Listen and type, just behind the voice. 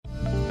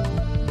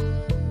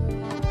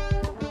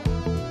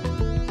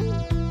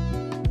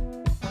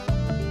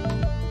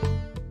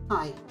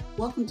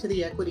Welcome to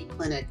the Equity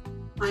Clinic.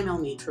 I'm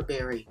Elmitra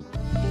Berry.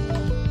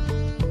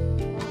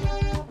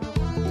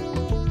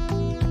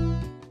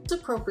 It's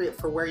appropriate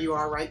for where you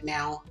are right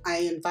now. I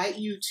invite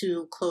you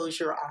to close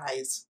your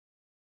eyes.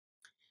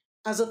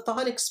 As a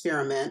thought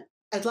experiment,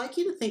 I'd like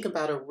you to think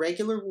about a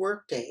regular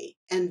workday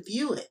and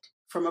view it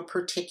from a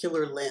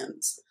particular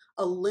lens,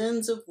 a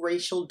lens of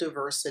racial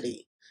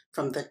diversity,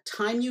 from the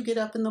time you get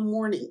up in the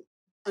morning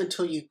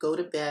until you go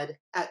to bed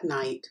at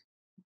night.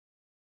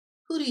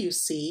 Who do you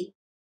see?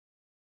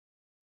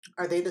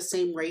 Are they the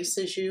same race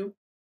as you?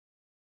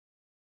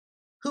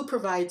 Who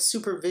provides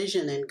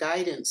supervision and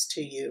guidance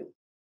to you?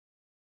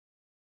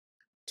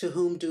 To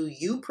whom do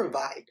you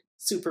provide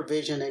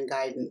supervision and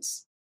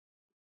guidance?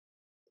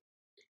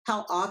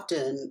 How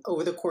often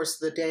over the course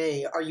of the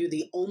day are you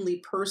the only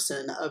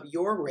person of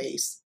your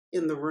race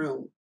in the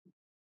room?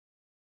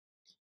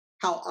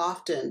 How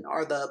often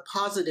are the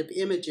positive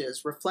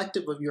images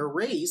reflective of your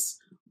race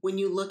when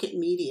you look at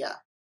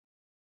media?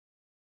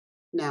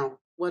 Now,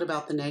 what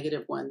about the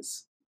negative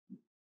ones?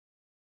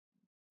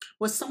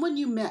 Was someone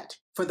you met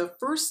for the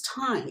first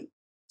time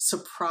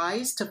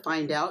surprised to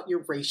find out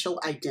your racial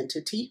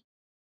identity?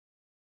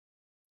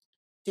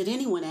 Did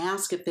anyone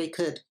ask if they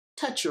could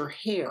touch your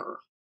hair?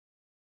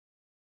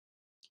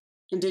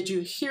 And did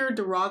you hear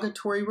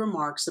derogatory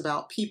remarks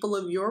about people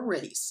of your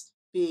race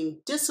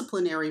being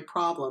disciplinary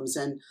problems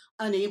and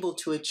unable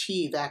to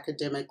achieve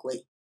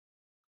academically?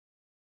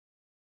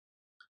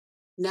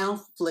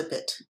 Now flip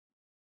it.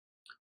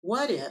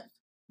 What if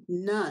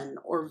none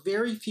or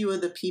very few of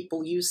the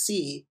people you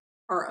see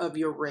are of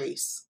your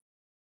race?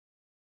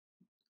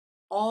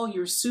 All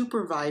your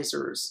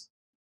supervisors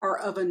are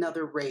of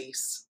another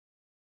race.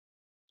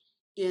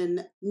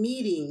 In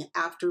meeting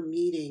after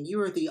meeting,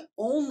 you are the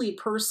only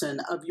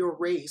person of your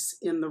race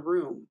in the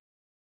room.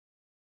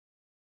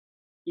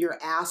 You're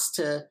asked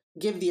to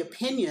give the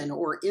opinion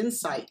or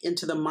insight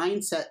into the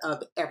mindset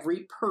of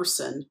every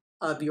person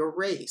of your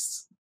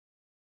race.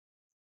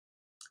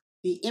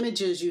 The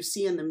images you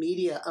see in the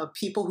media of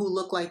people who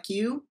look like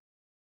you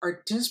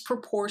are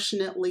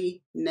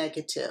disproportionately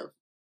negative.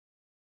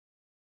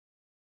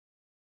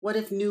 What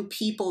if new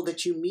people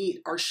that you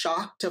meet are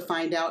shocked to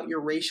find out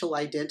your racial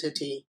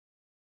identity?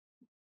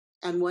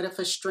 And what if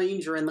a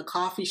stranger in the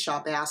coffee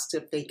shop asks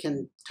if they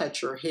can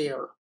touch your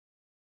hair?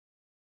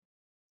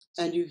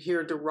 And you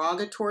hear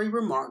derogatory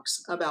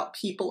remarks about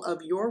people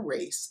of your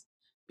race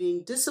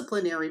being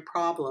disciplinary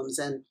problems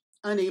and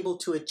unable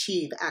to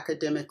achieve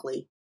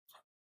academically.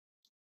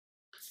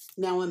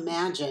 Now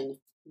imagine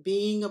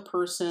being a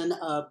person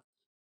of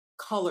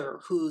color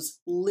whose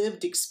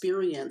lived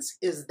experience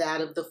is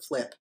that of the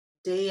flip,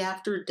 day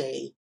after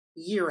day,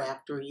 year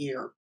after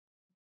year.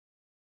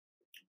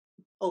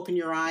 Open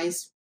your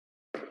eyes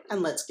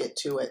and let's get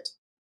to it.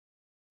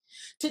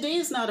 Today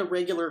is not a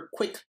regular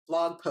quick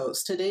blog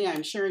post. Today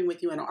I'm sharing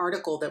with you an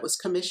article that was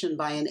commissioned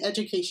by an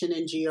education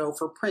NGO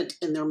for print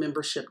in their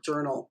membership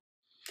journal.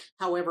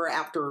 However,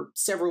 after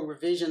several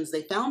revisions,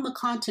 they found the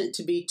content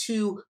to be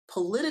too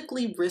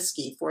politically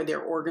risky for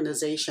their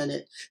organization.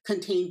 It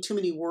contained too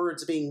many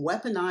words being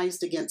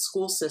weaponized against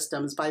school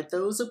systems by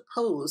those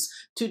opposed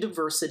to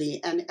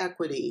diversity and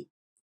equity.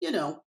 You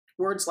know,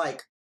 words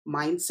like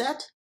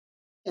mindset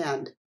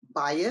and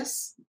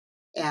bias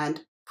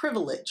and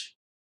privilege.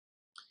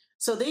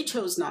 So they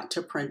chose not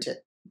to print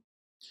it.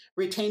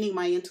 Retaining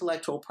my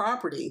intellectual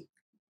property,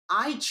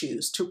 I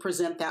choose to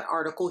present that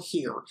article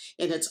here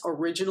in its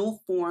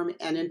original form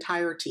and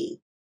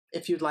entirety.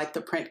 If you'd like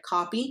the print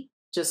copy,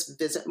 just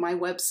visit my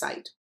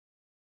website.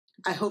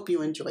 I hope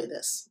you enjoy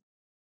this.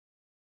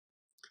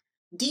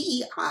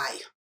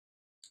 DEI.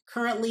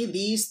 Currently,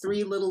 these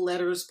three little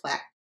letters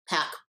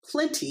pack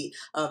plenty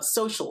of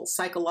social,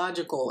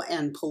 psychological,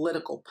 and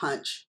political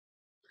punch.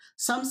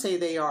 Some say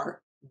they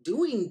are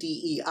doing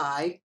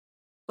DEI,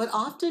 but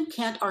often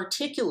can't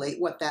articulate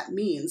what that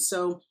means.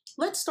 So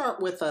let's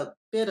start with a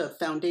bit of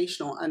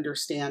foundational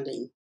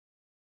understanding.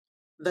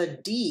 The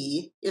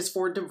D is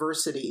for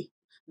diversity.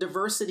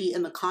 Diversity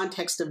in the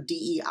context of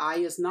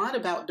DEI is not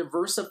about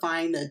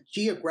diversifying the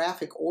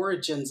geographic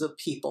origins of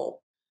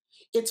people.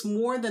 It's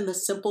more than the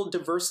simple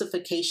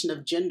diversification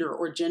of gender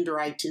or gender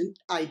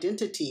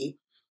identity.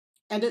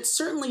 And it's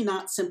certainly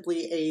not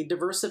simply a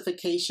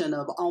diversification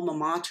of alma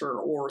mater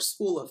or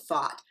school of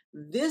thought.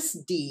 This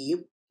D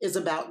is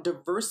about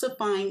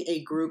diversifying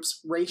a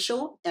group's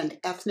racial and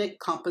ethnic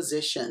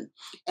composition.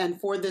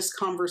 And for this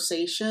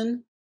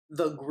conversation,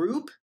 the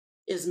group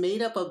is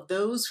made up of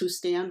those who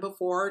stand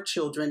before our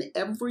children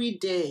every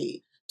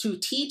day to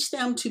teach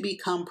them to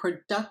become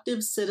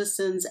productive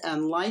citizens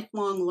and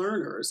lifelong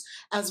learners,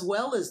 as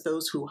well as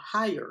those who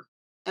hire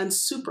and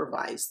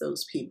supervise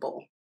those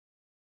people.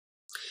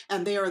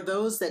 And they are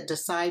those that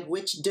decide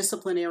which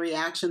disciplinary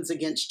actions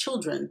against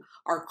children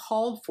are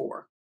called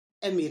for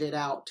and meted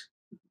out.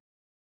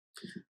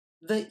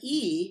 The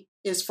E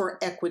is for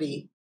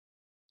equity.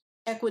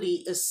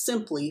 Equity is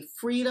simply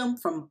freedom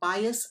from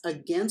bias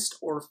against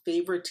or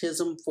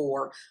favoritism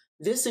for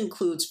This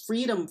includes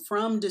freedom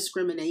from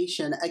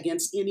discrimination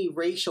against any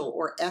racial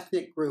or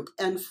ethnic group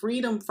and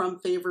freedom from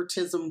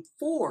favoritism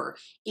for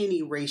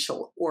any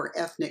racial or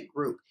ethnic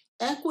group.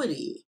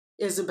 Equity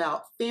is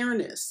about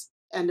fairness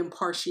and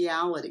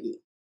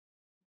impartiality.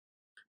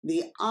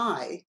 The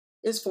I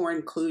is for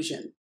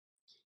inclusion.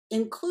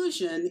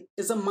 Inclusion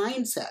is a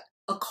mindset,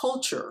 a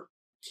culture.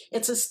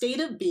 It's a state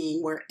of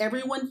being where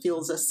everyone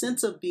feels a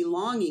sense of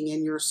belonging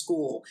in your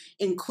school.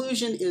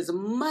 Inclusion is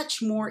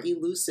much more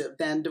elusive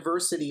than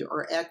diversity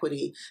or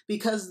equity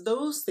because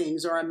those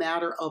things are a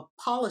matter of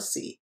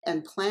policy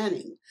and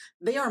planning.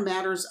 They are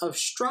matters of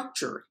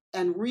structure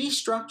and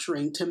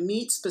restructuring to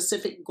meet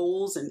specific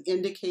goals and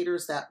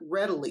indicators that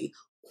readily,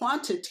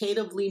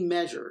 quantitatively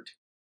measured.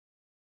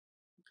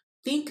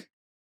 Think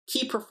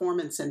key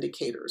performance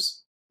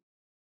indicators.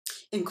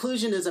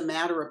 Inclusion is a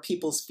matter of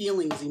people's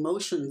feelings,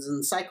 emotions,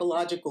 and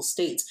psychological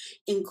states.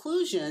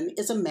 Inclusion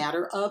is a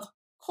matter of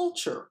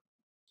culture.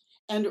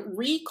 And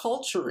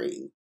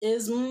reculturing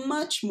is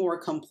much more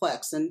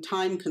complex and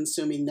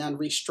time-consuming than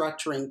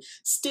restructuring.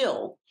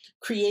 Still,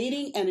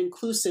 creating an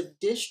inclusive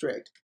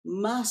district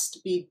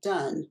must be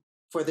done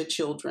for the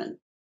children.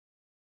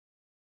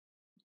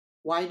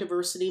 Why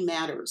diversity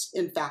matters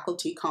in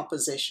faculty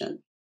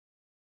composition.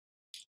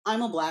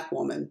 I'm a Black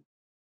woman.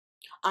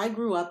 I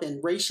grew up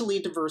in racially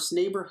diverse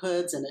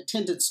neighborhoods and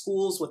attended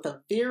schools with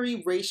a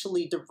very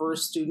racially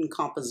diverse student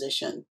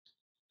composition.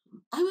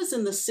 I was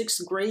in the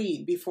 6th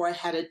grade before I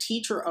had a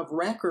teacher of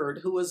record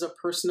who was a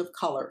person of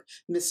color,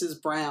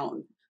 Mrs.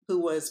 Brown, who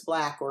was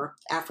Black or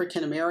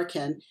African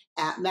American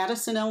at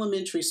Madison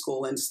Elementary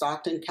School in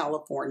Stockton,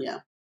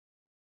 California.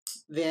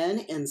 Then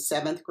in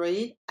 7th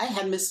grade, I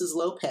had Mrs.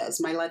 Lopez,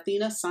 my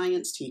Latina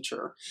science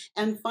teacher.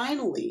 And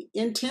finally,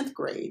 in 10th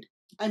grade,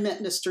 I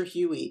met Mr.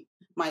 Huey,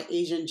 my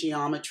Asian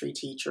geometry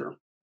teacher.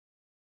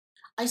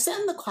 I sat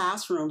in the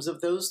classrooms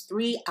of those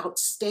 3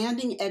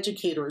 outstanding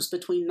educators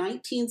between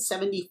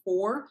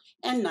 1974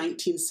 and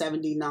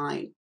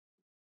 1979.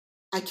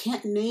 I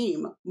can't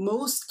name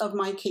most of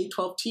my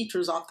K-12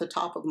 teachers off the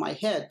top of my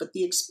head, but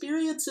the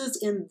experiences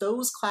in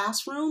those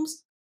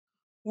classrooms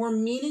were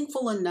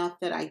meaningful enough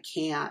that I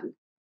can.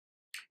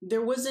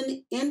 There was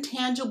an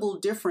intangible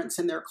difference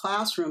in their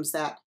classrooms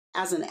that,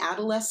 as an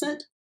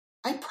adolescent,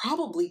 I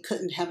probably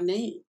couldn't have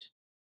named.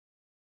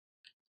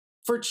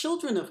 For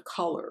children of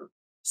color,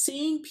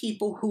 seeing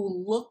people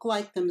who look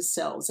like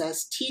themselves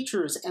as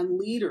teachers and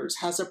leaders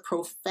has a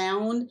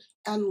profound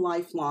and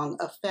lifelong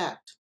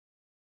effect.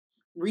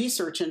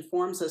 Research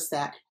informs us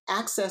that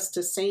access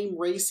to same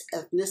race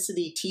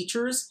ethnicity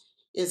teachers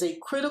is a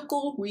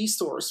critical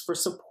resource for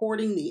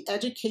supporting the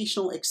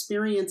educational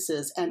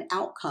experiences and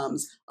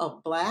outcomes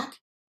of Black,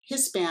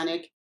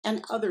 Hispanic,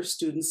 and other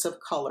students of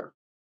color.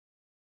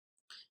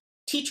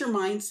 Teacher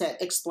mindset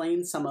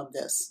explains some of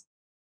this.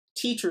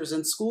 Teachers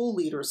and school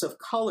leaders of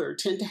color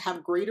tend to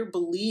have greater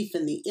belief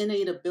in the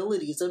innate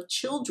abilities of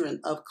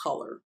children of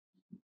color.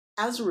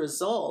 As a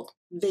result,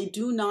 they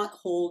do not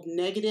hold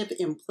negative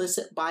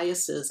implicit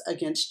biases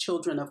against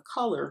children of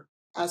color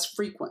as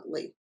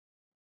frequently.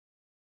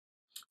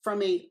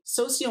 From a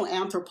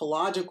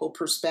socioanthropological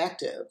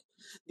perspective,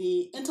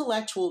 the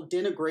intellectual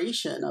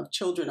denigration of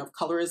children of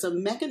color is a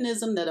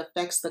mechanism that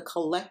affects the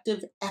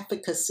collective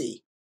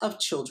efficacy of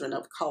children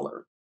of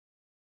color.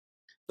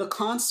 The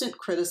constant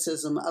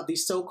criticism of the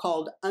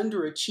so-called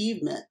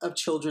underachievement of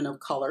children of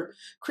color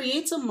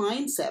creates a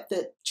mindset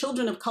that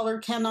children of color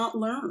cannot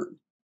learn.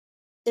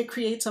 It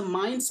creates a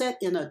mindset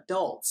in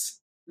adults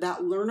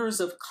that learners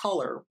of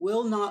color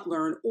will not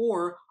learn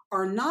or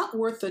are not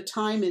worth the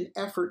time and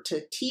effort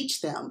to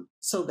teach them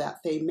so that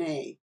they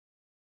may.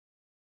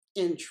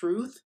 In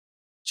truth,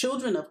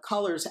 children of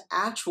color's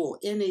actual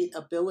innate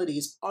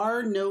abilities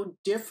are no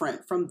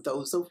different from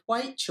those of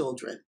white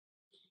children.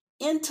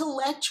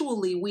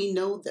 Intellectually, we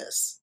know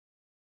this.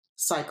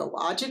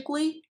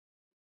 Psychologically,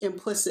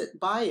 implicit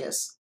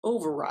bias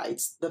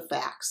overrides the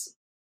facts.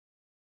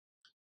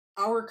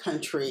 Our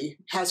country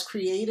has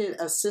created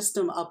a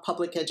system of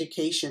public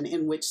education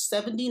in which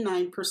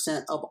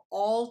 79% of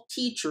all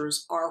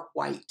teachers are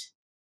white.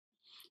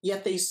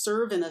 Yet they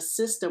serve in a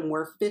system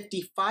where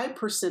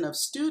 55% of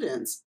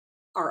students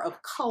are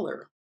of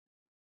color.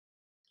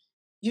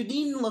 You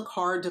needn't look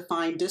hard to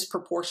find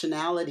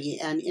disproportionality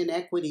and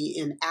inequity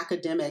in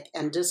academic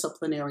and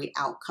disciplinary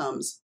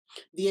outcomes.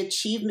 The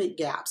achievement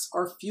gaps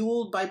are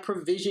fueled by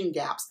provision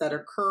gaps that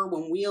occur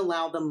when we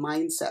allow the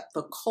mindset,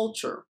 the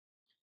culture,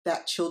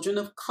 that children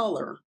of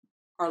color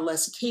are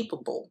less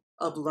capable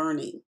of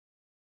learning.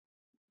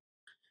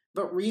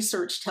 But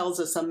research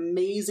tells us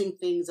amazing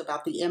things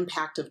about the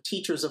impact of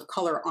teachers of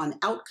color on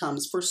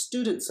outcomes for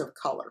students of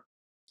color.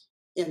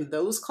 In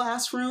those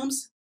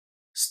classrooms,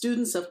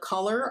 students of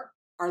color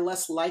are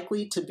less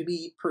likely to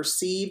be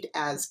perceived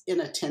as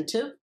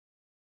inattentive,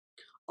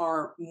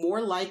 are more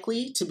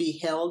likely to be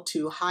held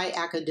to high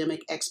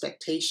academic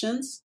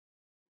expectations,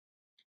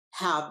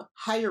 have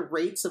higher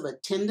rates of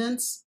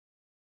attendance,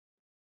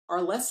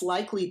 are less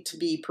likely to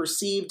be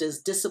perceived as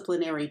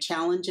disciplinary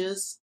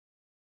challenges,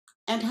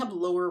 and have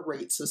lower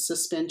rates of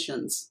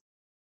suspensions.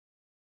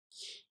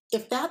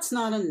 If that's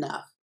not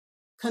enough,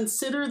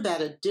 consider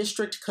that a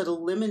district could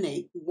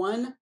eliminate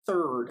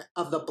 1/3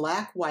 of the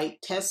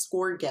Black-white test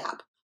score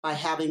gap by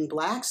having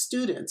Black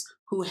students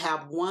who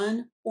have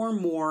one or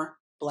more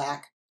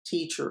Black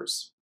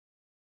teachers.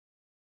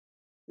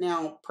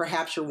 Now,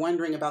 perhaps you're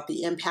wondering about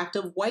the impact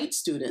of white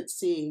students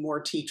seeing more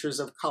teachers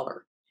of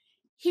color.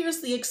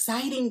 Here's the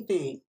exciting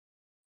thing.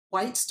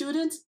 White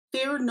students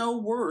fare no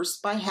worse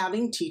by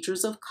having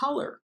teachers of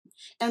color.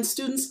 And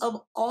students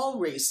of all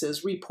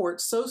races report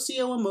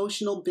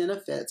socio-emotional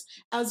benefits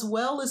as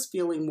well as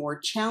feeling more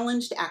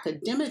challenged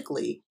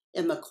academically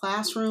in the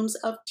classrooms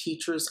of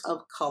teachers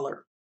of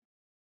color.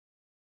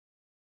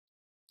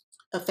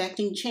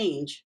 Affecting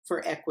change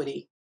for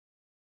equity.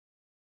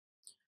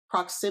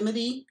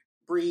 Proximity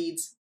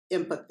breeds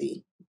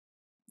empathy.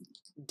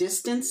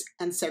 Distance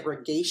and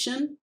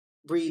segregation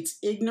breeds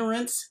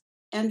ignorance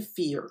and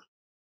fear.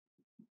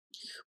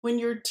 When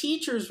your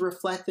teachers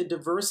reflect the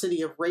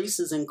diversity of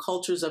races and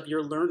cultures of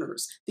your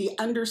learners, the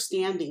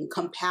understanding,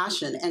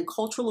 compassion, and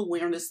cultural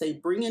awareness they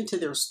bring into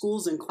their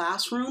schools and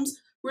classrooms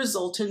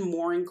result in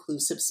more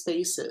inclusive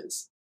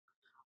spaces.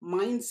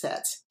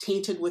 Mindsets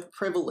tainted with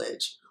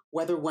privilege,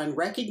 whether one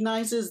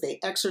recognizes they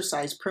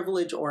exercise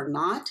privilege or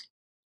not,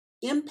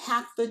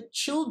 impact the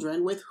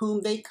children with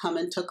whom they come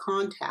into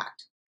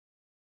contact.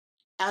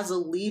 As a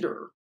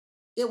leader,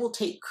 it will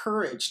take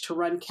courage to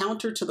run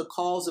counter to the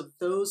calls of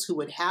those who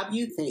would have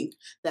you think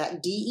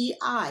that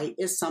DEI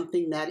is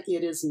something that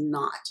it is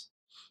not,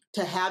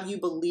 to have you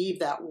believe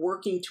that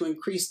working to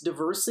increase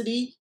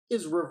diversity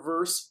is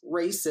reverse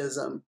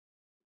racism.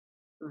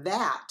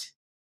 That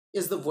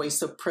is the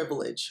voice of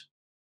privilege.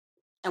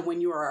 And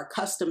when you are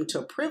accustomed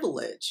to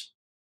privilege,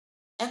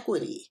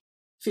 equity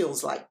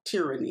feels like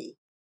tyranny.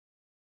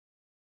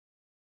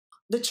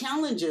 The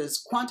challenge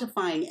is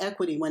quantifying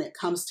equity when it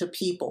comes to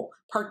people,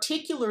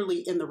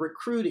 particularly in the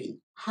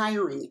recruiting,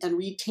 hiring, and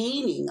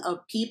retaining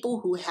of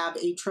people who have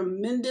a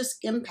tremendous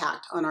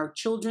impact on our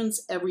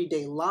children's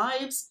everyday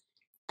lives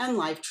and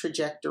life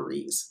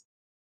trajectories.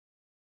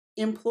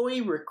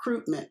 Employee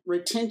recruitment,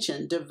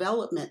 retention,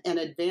 development, and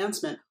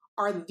advancement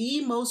are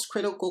the most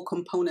critical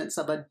components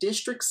of a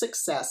district's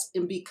success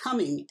in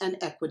becoming an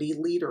equity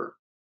leader.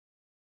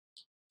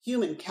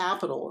 Human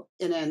capital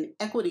in an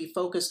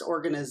equity-focused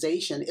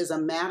organization is a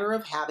matter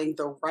of having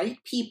the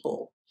right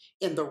people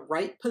in the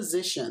right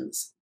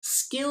positions,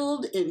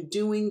 skilled in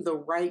doing the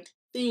right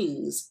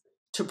things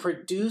to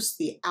produce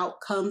the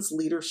outcomes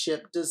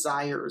leadership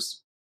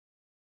desires.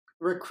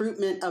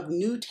 Recruitment of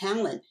new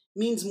talent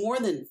means more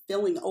than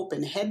filling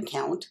open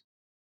headcount.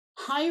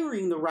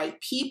 Hiring the right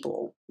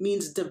people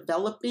means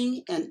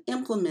developing and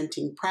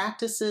implementing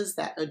practices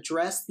that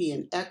address the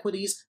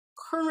inequities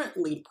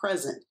currently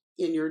present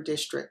in your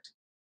district.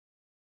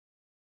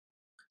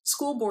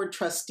 School board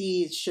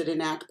trustees should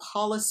enact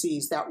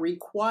policies that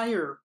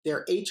require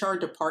their HR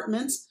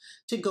departments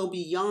to go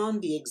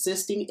beyond the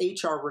existing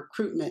HR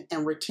recruitment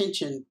and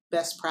retention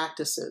best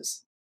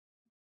practices.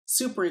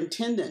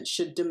 Superintendents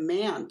should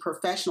demand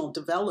professional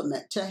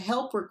development to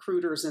help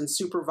recruiters and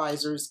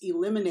supervisors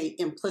eliminate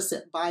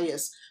implicit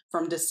bias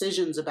from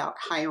decisions about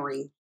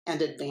hiring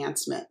and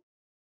advancement.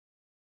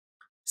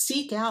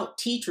 Seek out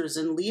teachers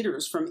and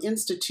leaders from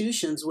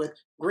institutions with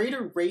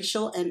greater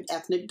racial and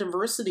ethnic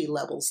diversity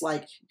levels,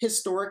 like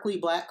historically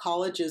Black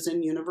colleges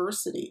and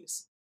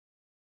universities.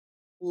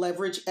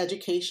 Leverage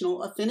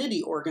educational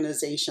affinity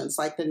organizations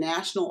like the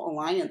National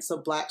Alliance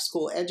of Black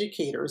School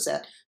Educators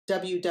at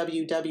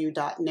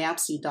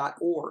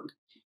www.napsi.org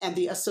and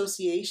the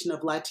Association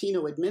of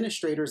Latino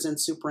Administrators and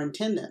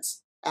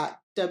Superintendents at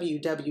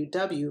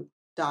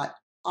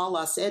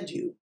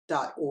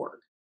www.alasedu.org.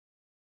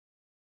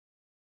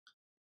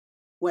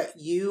 What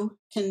you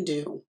can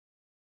do.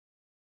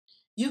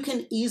 You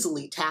can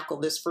easily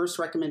tackle this first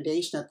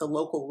recommendation at the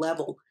local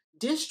level.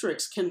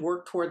 Districts can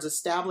work towards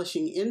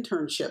establishing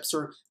internships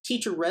or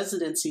teacher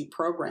residency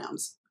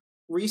programs.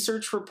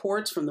 Research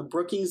reports from the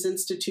Brookings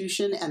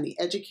Institution and the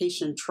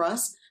Education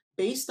Trust,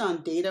 based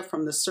on data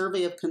from the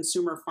Survey of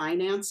Consumer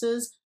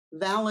Finances,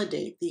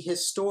 validate the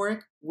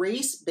historic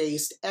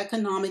race-based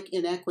economic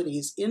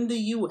inequities in the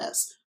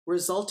U.S.,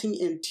 resulting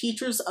in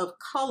teachers of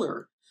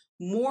color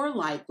more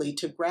likely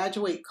to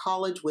graduate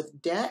college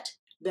with debt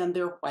than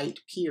their white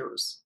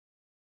peers.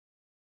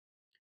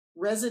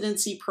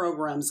 Residency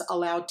programs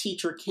allow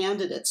teacher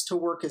candidates to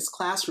work as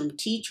classroom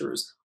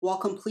teachers while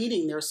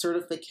completing their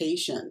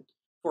certification.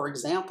 For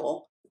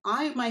example,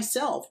 I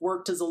myself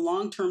worked as a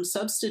long-term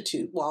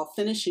substitute while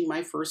finishing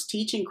my first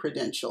teaching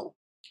credential.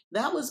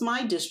 That was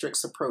my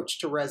district's approach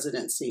to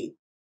residency.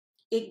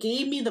 It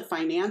gave me the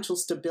financial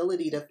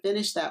stability to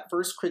finish that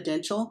first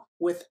credential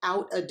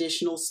without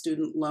additional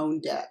student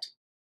loan debt.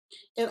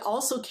 It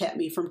also kept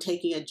me from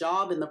taking a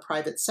job in the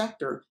private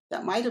sector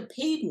that might have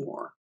paid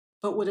more,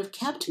 but would have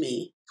kept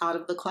me out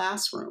of the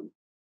classroom.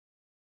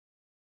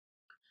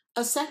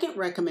 A second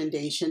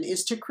recommendation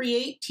is to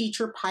create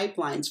teacher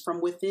pipelines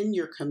from within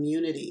your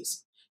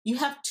communities. You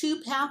have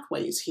two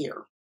pathways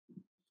here.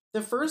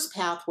 The first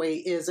pathway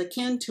is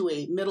akin to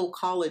a middle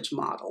college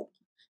model.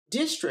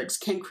 Districts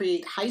can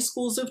create high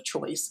schools of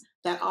choice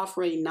that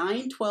offer a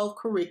 9-12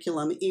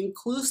 curriculum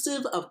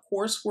inclusive of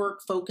coursework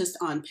focused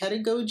on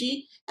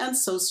pedagogy and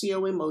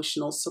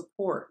socio-emotional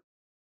support.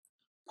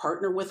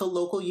 Partner with a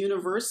local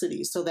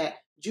university so that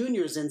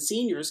juniors and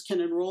seniors can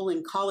enroll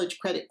in college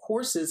credit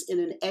courses in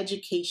an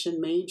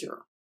education major.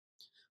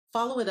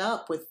 Follow it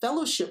up with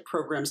fellowship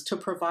programs to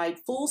provide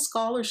full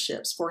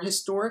scholarships for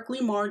historically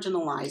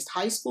marginalized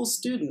high school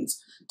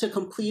students to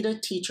complete a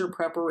teacher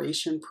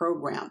preparation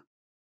program.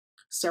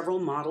 Several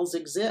models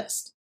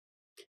exist.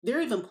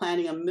 They're even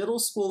planning a middle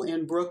school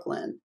in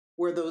Brooklyn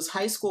where those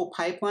high school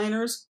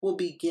pipeliners will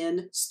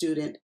begin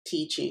student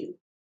teaching.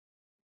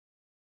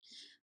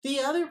 The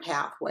other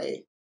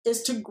pathway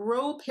is to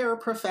grow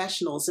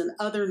paraprofessionals and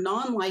other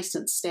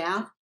non-licensed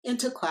staff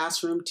into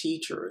classroom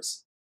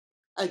teachers.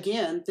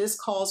 Again, this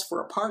calls for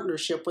a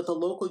partnership with a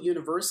local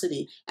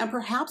university and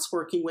perhaps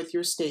working with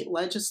your state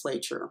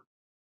legislature.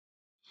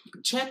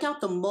 Check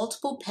out the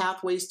Multiple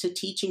Pathways to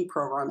Teaching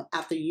program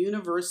at the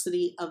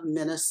University of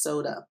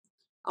Minnesota.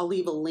 I'll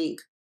leave a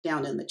link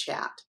down in the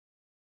chat.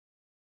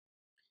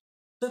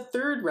 The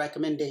third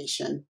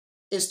recommendation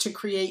is to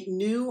create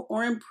new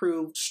or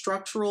improved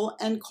structural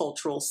and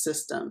cultural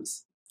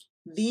systems.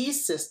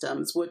 These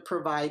systems would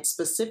provide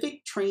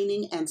specific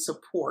training and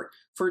support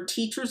for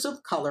teachers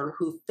of color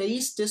who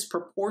face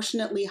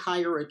disproportionately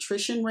higher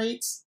attrition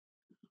rates,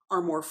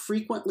 are more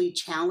frequently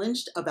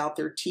challenged about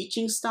their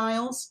teaching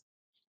styles,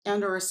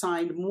 and are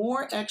assigned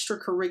more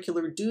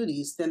extracurricular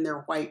duties than their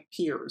white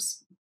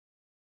peers.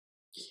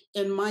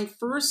 In my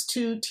first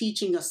 2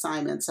 teaching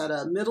assignments at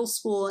a middle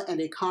school and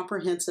a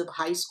comprehensive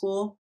high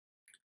school,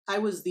 I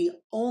was the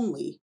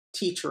only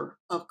teacher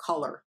of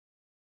color.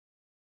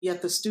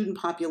 Yet the student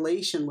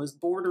population was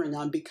bordering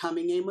on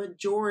becoming a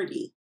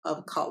majority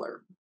of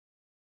color.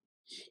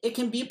 It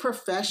can be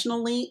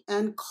professionally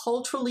and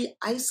culturally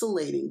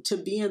isolating to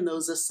be in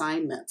those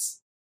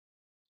assignments.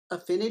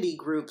 Affinity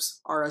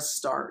groups are a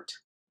start.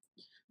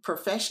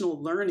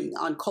 Professional learning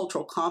on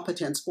cultural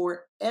competence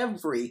for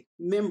every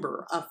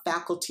member of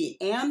faculty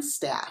and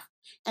staff,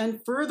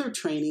 and further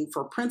training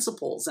for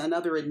principals and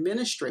other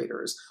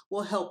administrators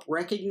will help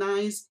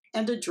recognize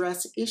and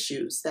address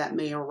issues that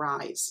may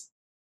arise.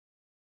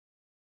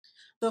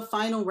 The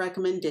final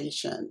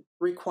recommendation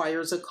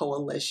requires a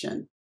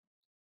coalition.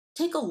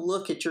 Take a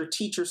look at your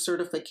teacher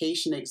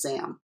certification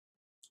exam.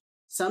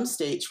 Some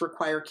states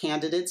require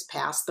candidates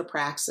pass the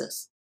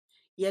praxis,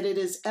 yet it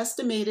is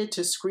estimated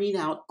to screen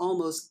out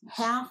almost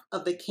half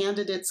of the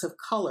candidates of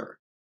color,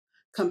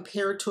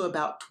 compared to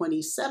about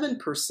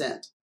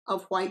 27%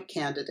 of white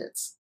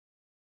candidates.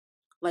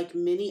 Like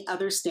many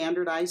other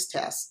standardized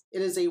tests,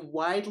 it is a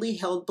widely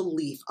held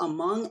belief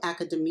among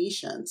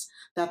academicians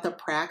that the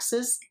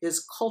praxis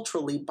is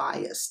culturally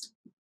biased.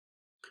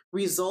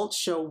 Results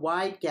show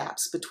wide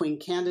gaps between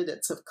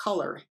candidates of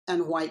color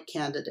and white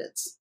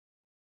candidates.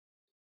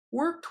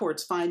 Work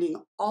towards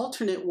finding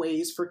alternate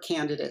ways for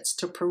candidates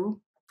to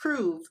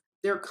prove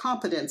their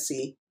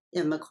competency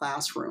in the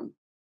classroom.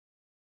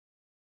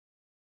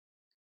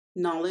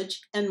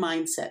 Knowledge and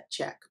mindset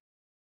check.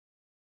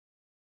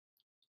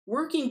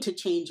 Working to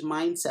change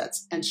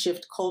mindsets and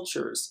shift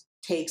cultures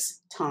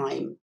takes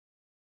time.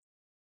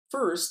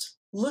 First,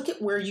 look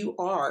at where you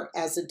are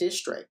as a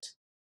district.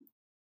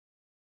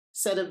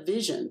 Set a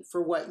vision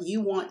for what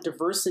you want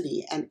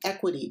diversity and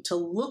equity to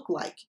look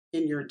like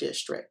in your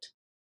district.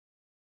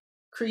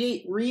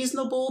 Create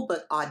reasonable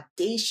but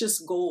audacious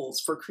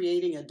goals for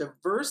creating a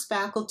diverse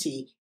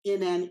faculty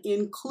in an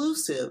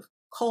inclusive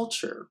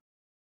culture.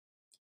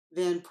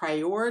 Then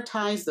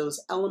prioritize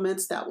those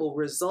elements that will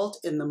result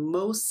in the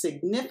most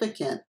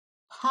significant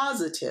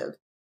positive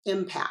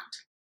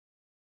impact.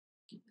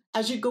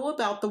 As you go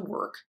about the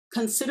work,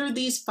 consider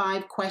these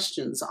 5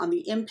 questions on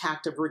the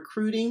impact of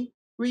recruiting,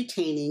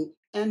 retaining,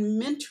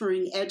 and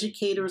mentoring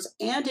educators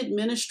and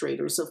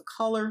administrators of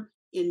color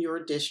in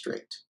your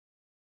district.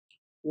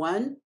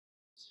 1,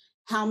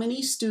 how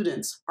many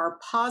students are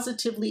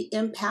positively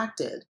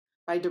impacted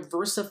by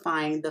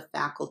diversifying the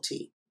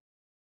faculty?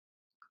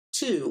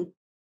 2,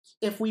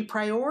 if we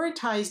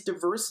prioritize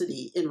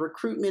diversity in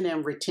recruitment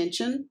and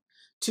retention,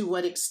 to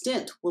what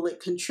extent will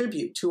it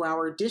contribute to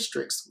our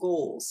district's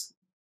goals?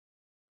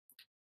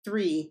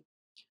 3,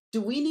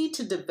 do we need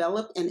to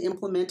develop and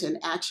implement an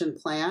action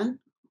plan,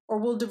 or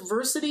will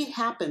diversity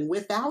happen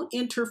without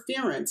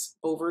interference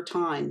over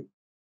time?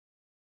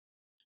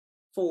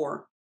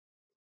 4,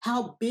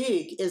 how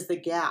big is the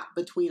gap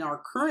between our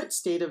current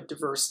state of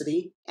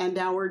diversity and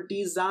our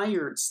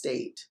desired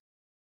state?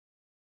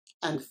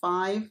 And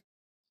 5,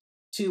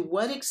 to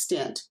what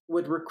extent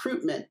would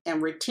recruitment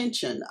and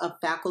retention of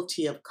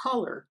faculty of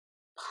color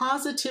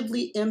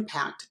positively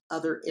impact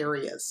other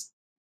areas?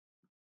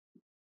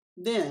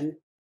 Then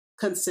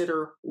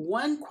consider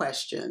one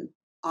question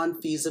on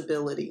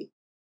feasibility.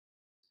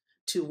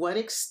 To what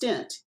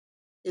extent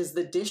is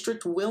the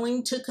district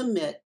willing to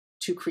commit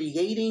to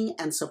creating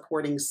and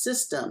supporting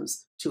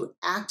systems to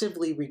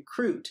actively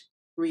recruit,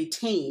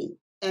 retain,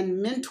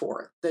 and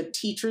mentor the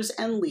teachers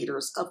and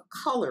leaders of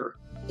color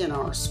in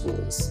our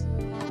schools?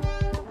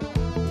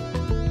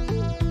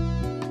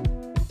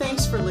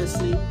 Thanks for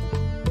listening.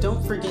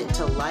 Don't forget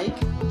to like,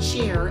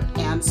 share,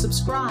 and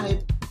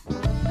subscribe.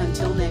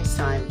 Until next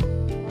time.